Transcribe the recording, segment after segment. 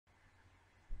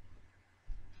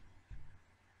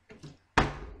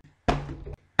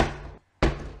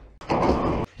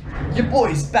Your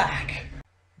boy's back!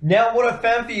 Now what I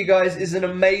found for you guys is an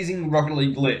amazing Rocket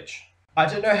League glitch. I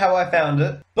don't know how I found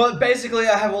it, but basically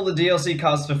I have all the DLC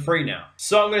cards for free now.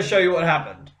 So I'm going to show you what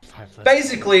happened.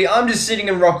 Basically, I'm just sitting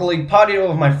in Rocket League, partying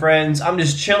with my friends, I'm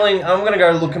just chilling, I'm gonna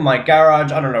go look in my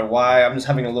garage, I don't know why, I'm just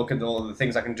having a look at all the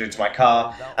things I can do to my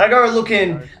car, and I go look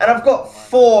in, and I've got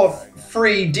 4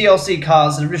 free DLC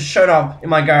cards that have just shown up in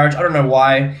my garage, I don't know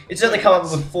why. It's only come up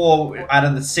with 4 out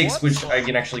of the 6 which I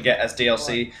can actually get as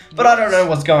DLC, but I don't know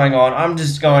what's going on, I'm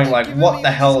just going like, what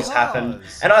the hell has happened?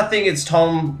 And I think it's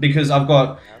Tom, because I've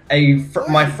got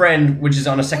my friend, which is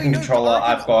on a second controller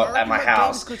I've got at my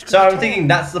house. So I'm thinking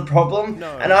that's the problem,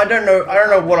 and I don't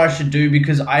know what I should do,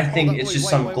 because I think it's just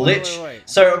some glitch.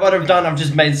 So what I've done, I've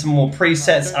just made some more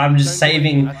presets, and I'm just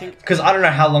saving, because I don't know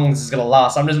how long this is gonna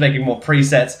last. I'm just making more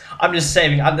presets. I'm just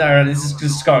saving. I don't know, this is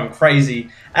just going crazy.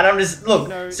 And I'm just,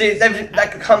 look, see,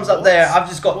 that comes up there. I've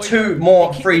just got 2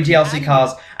 more free DLC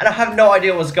cards, and I have no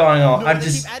idea what's going on.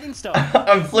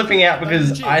 I'm flipping out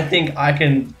because I think I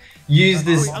can use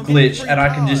this glitch and I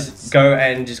can just go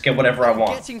and just get whatever I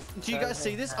want. Do you guys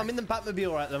see this? I'm in the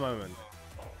Batmobile right at the moment.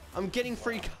 I'm getting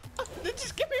free cards. They're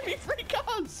just giving me free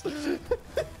cards.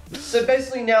 So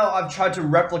basically now I've tried to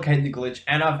replicate the glitch,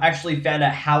 and I've actually found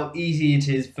out how easy it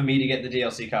is for me to get the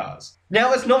DLC cards.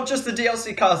 Now it's not just the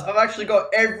DLC cards, I've actually got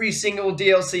every single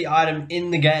DLC item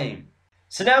in the game.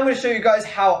 So now I'm going to show you guys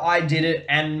how I did it,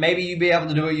 and maybe you'll be able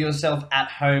to do it yourself at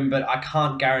home, but I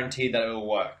can't guarantee that it will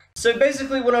work. So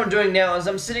basically what I'm doing now is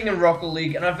I'm sitting in Rocket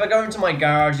League, and if I go into my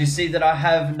garage, you see that I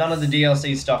have none of the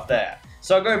DLC stuff there.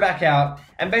 So I go back out,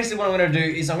 and basically what I'm going to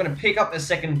do is I'm going to pick up a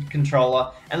second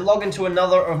controller and log into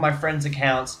another of my friends'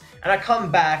 accounts, and I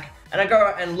come back, and I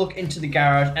go and look into the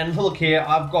garage, and look here,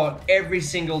 I've got every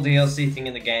single DLC thing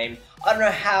in the game. I don't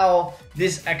know how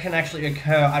this can actually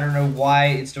occur, I don't know why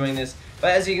it's doing this,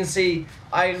 but as you can see,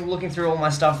 I'm looking through all my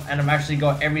stuff, and I've actually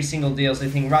got every single DLC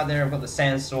thing right there. I've got the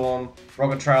Sandstorm,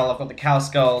 Rocket Trail, I've got the Cow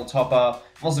Skull, Topper,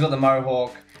 I've also got the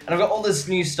Mohawk, and I've got all this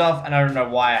new stuff, and I don't know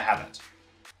why I haven't.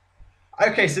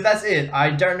 Okay, so that's it.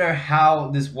 I don't know how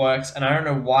this works, and I don't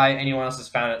know why anyone else has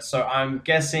found it, so I'm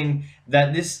guessing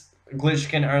that this glitch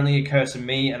can only occur to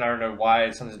me, and I don't know why.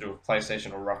 It's something to do with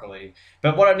PlayStation or Rocket League.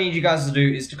 But what I need you guys to do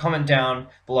is to comment down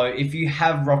below if you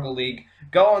have Rocket League.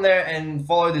 Go on there and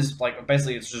follow this, like,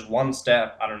 basically it's just one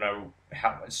step. I don't know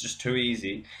how, it's just too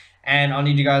easy. And I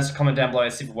need you guys to comment down below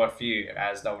and see if it worked for you,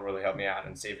 as that will really help me out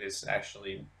and see if it's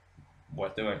actually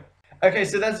worth doing. Okay,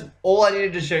 so that's all I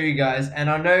needed to show you guys, and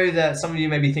I know that some of you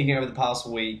may be thinking over the past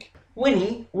week,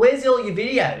 Winnie, where's all your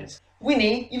videos?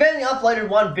 Winnie, you've only uploaded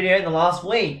 1 video in the last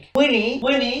week. Winnie.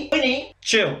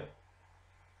 Chill.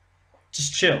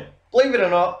 Just chill. Believe it or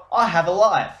not, I have a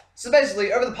life. So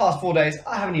basically, over the past 4 days,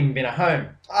 I haven't even been at home.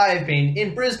 I've been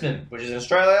in Brisbane, which is in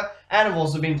Australia, and I've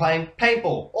also been playing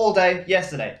paintball all day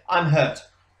yesterday. I'm hurt.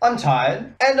 I'm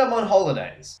tired, and I'm on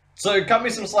holidays. So cut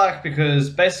me some slack, because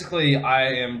basically I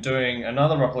am doing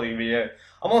another Rocket League video.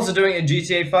 I'm also doing a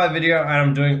GTA 5 video, and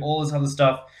I'm doing all this other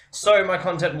stuff. So my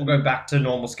content will go back to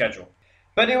normal schedule.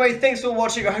 But anyway, thanks for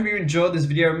watching. I hope you enjoyed this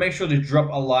video. Make sure to drop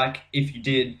a like if you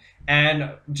did.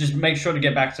 And just make sure to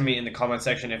get back to me in the comment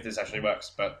section if this actually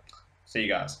works. But see you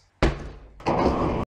guys.